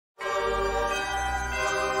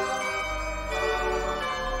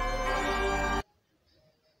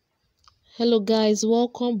Hello guys,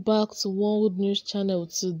 welcome back to One News Channel.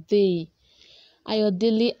 Today,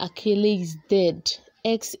 Ayodele Akele is dead.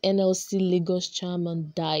 Ex-NLC Lagos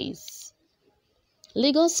chairman dies.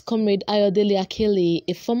 Lagos comrade Ayodele Akele,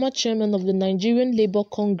 a former chairman of the Nigerian Labour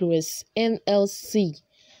Congress (NLC)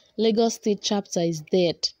 Lagos State chapter, is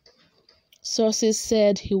dead. Sources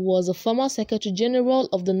said he was a former Secretary General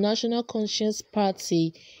of the National Conscience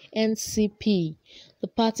Party (NCP), the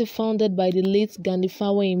party founded by the late Gani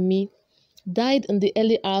Fawemi. Died in the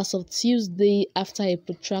early hours of Tuesday after a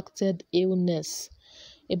protracted illness.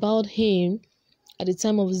 About him, at the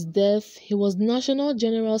time of his death, he was National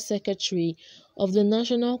General Secretary of the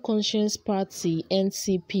National Conscience Party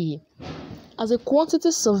 (NCP). As a quantity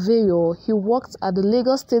surveyor, he worked at the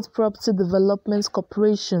Lagos State Property Development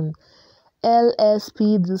Corporation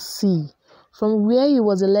 (LSPDC), from where he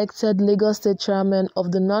was elected Lagos State Chairman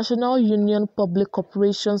of the National Union Public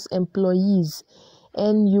Corporations Employees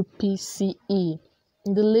 (NUPCE)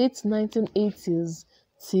 in the late 1980s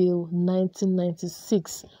till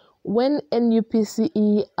 1996, when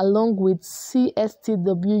NUPCE, along with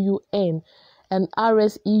CSTWUN and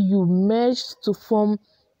RSEU, merged to form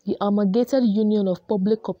the Amalgamated Union of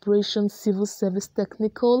Public Corporations Civil Service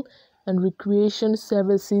Technical and Recreation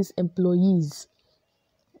Services Employees.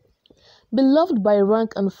 Beloved by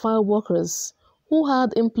rank-and-file workers who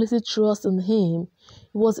had implicit trust in him,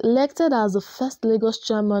 he was elected as the first Lagos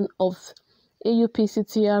chairman of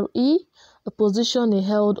AUPCTRE, a position he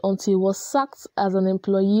held until he was sacked as an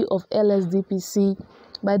employee of LSDPC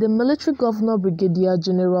by the military governor Brigadier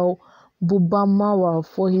General Buba Marwa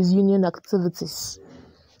for his union activities.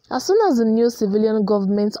 As soon as the new civilian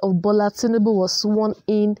government of Bola Tinubu was sworn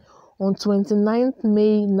in on 29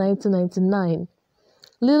 May 1999,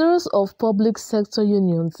 leaders of public sector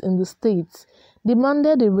unions in the state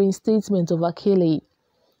demanded the reinstatement of Akele.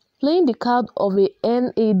 Playing the card of a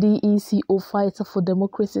NADECO fighter for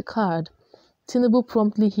democracy card, Tinubu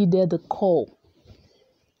promptly heeded the call.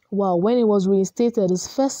 When he was reinstated his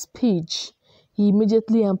first speech, he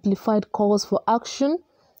immediately amplified calls for action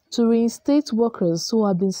to reinstate workers who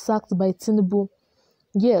had been sacked by Tinubu.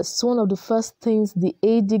 Yes, one of the first things the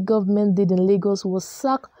AD government did in Lagos was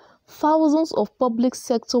sack thousands of public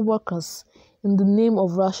sector workers in the name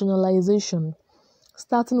of rationalization,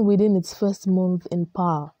 starting within its first month in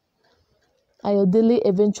power. Ayodele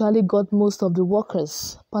eventually got most of the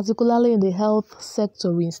workers, particularly in the health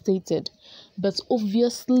sector, reinstated, but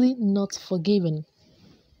obviously not forgiven.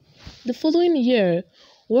 The following year,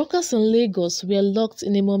 workers in Lagos were locked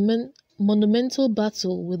in a monumental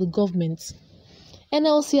battle with the government.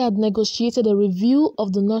 NLC had negotiated a review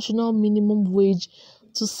of the national minimum wage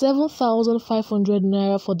to 7,500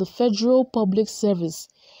 naira for the federal public service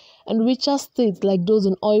and richer states like those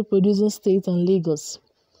in oil-producing states and Lagos,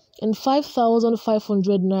 and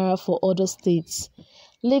 5,500 naira for other states.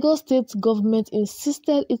 Lagos state government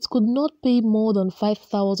insisted it could not pay more than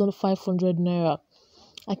 5,500 naira.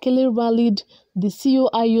 Akele rallied the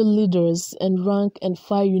COIU leaders and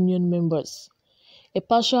rank-and-file union members. A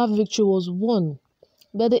partial victory was won,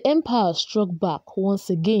 but the empire struck back.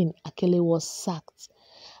 Once again, Akele was sacked,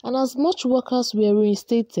 and as much workers were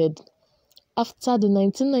reinstated after the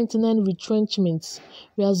 1999 retrenchments,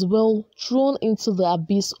 were as well thrown into the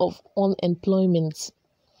abyss of unemployment.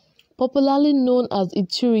 Popularly known as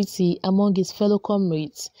Ituriti among his fellow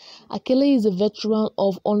comrades, Akele is a veteran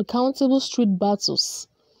of uncountable street battles,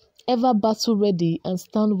 ever battle-ready and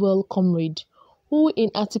stand-well comrade, who,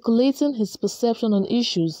 in articulating his perception on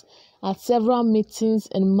issues at several meetings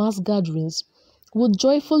and mass gatherings, would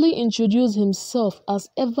joyfully introduce himself as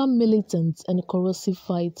ever militant and corrosive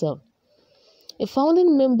fighter. A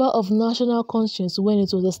founding member of National Conscience when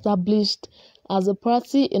it was established as a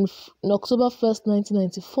party in October 1,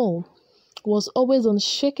 1994, was always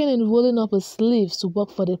unshaken in rolling up his sleeves to work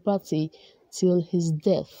for the party till his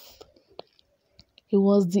death. He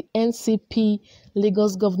was the NCP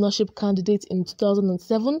Lagos governorship candidate in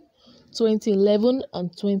 2007, 2011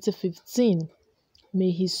 and 2015. May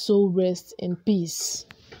his soul rest in peace.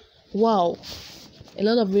 Wow, a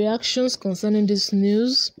lot of reactions concerning this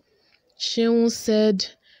news. Sheun said,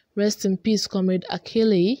 "Rest in peace, Comrade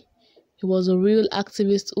Akele. He was a real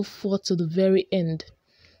activist who fought to the very end.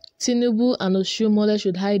 Tinubu and Oshiomhole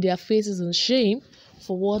should hide their faces in shame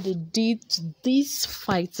for what they did to this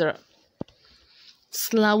fighter."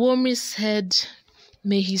 Slawomi said,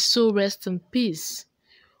 "May his soul rest in peace.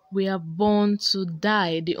 We are born to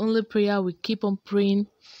die. The only prayer we keep on praying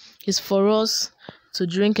is for us to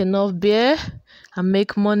drink enough beer and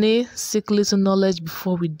make money, seek little knowledge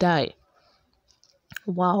before we die."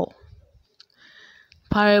 Wow.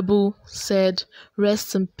 Parable said,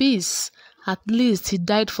 "Rest in peace. At least he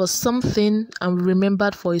died for something and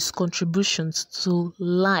remembered for his contributions to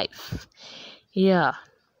life. Yeah.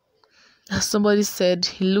 Somebody said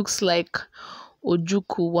he looks like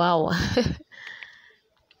Ojuku. Wow.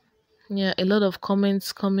 Yeah, a lot of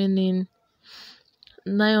comments coming in.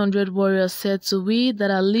 900 Warriors said, "So we that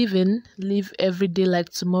are living, live every day like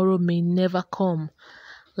tomorrow may never come.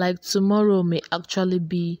 Like tomorrow may actually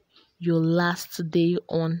be your last day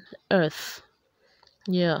on earth."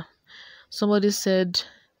 Yeah. Somebody said,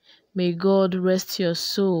 "May God rest your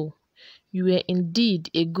soul. You were indeed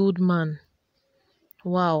a good man."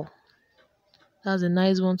 Wow. That's a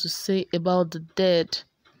nice one to say about the dead.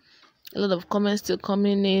 A lot of comments still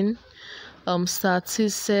coming in. Sati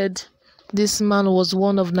said, "This man was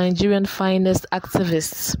one of Nigeria's finest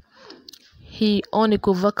activists. He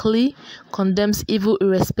unequivocally condemns evil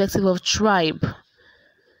irrespective of tribe,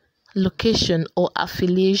 location, or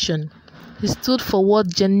affiliation. He stood for what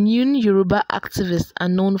genuine Yoruba activists are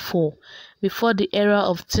known for before the era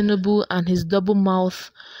of Tinubu and his double-mouth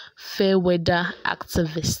fair-weather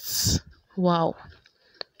activists." Wow.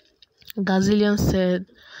 Gazillion said,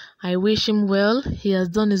 "I wish him well. He has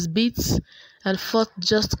done his bit and fought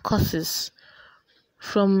just causes.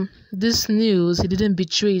 From this news, he didn't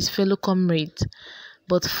betray his fellow comrades,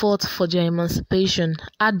 but fought for their emancipation.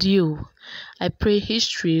 Adieu. I pray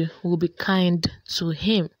history will be kind to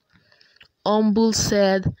him." Humble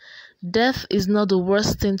said, "Death is not the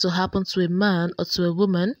worst thing to happen to a man or to a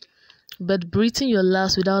woman, but breathing your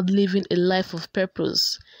last without living a life of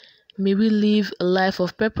purpose. May we live a life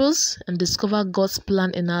of purpose and discover God's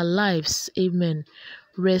plan in our lives. Amen.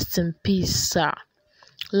 Rest in peace, sir."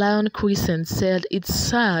 Lion Crescent said, "It's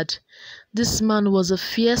sad. This man was a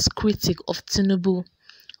fierce critic of Tinubu,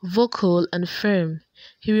 vocal and firm.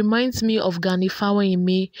 He reminds me of Gani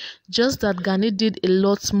Fawayimi, just that Gani did a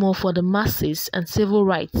lot more for the masses and civil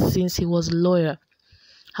rights since he was a lawyer.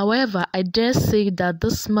 However, I dare say that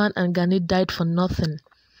this man and Gani died for nothing.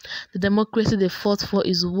 The democracy they fought for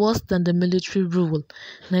is worse than the military rule.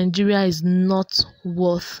 Nigeria is not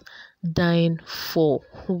worth dying for."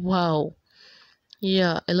 Wow.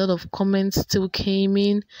 Yeah, a lot of comments still came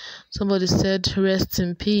in. Somebody said, "Rest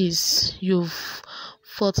in peace. You've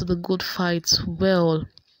fought the good fight well."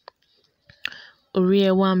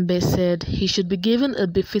 Oriewambe said, "He should be given a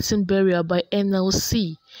befitting burial by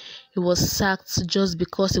NLC. He was sacked just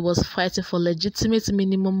because he was fighting for legitimate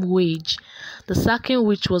minimum wage. The sacking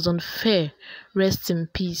which was unfair. Rest in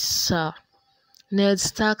peace, sir." Ned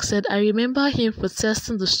Stark said, "I remember him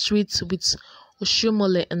protesting the streets with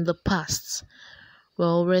Oshomole in the past."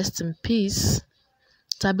 Well, rest in peace.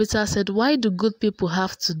 Tabitha said, "Why do good people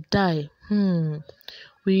have to die?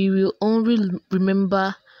 We will only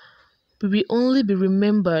be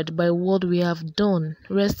remembered by what we have done.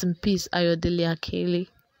 Rest in peace, Ayodele Akele."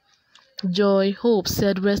 Joy Hope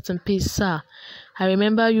said, "Rest in peace, sir. I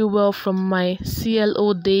remember you well from my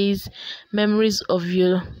CLO days. Memories of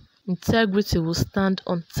your integrity will stand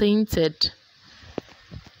untainted."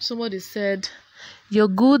 Somebody said, "Your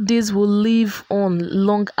good deeds will live on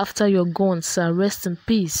long after you're gone, sir. Rest in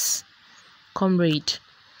peace, comrade."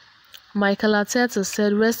 Michael Ateta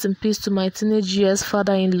said, "Rest in peace to my teenage years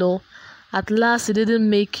father-in-law. At last he didn't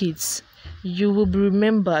make it. You will be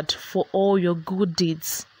remembered for all your good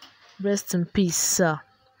deeds. Rest in peace, sir."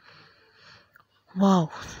 Wow,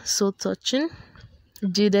 so touching.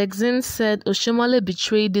 Jidexin said, "Oshomole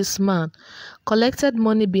betrayed this man, collected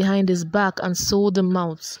money behind his back and sold him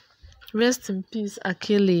out. Rest in peace,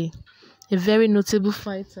 Akele, a very notable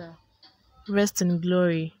fighter. Rest in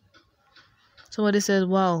glory." Somebody said,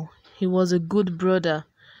 "Wow, he was a good brother.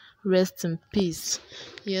 Rest in peace."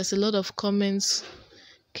 Yes, a lot of comments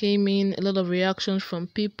came in, a lot of reactions from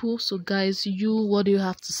people. So guys, what do you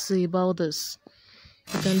have to say about this?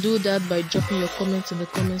 You can do that by dropping your comments in the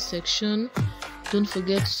comment section. Don't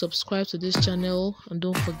forget to subscribe to this channel and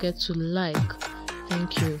don't forget to like.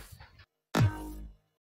 Thank you.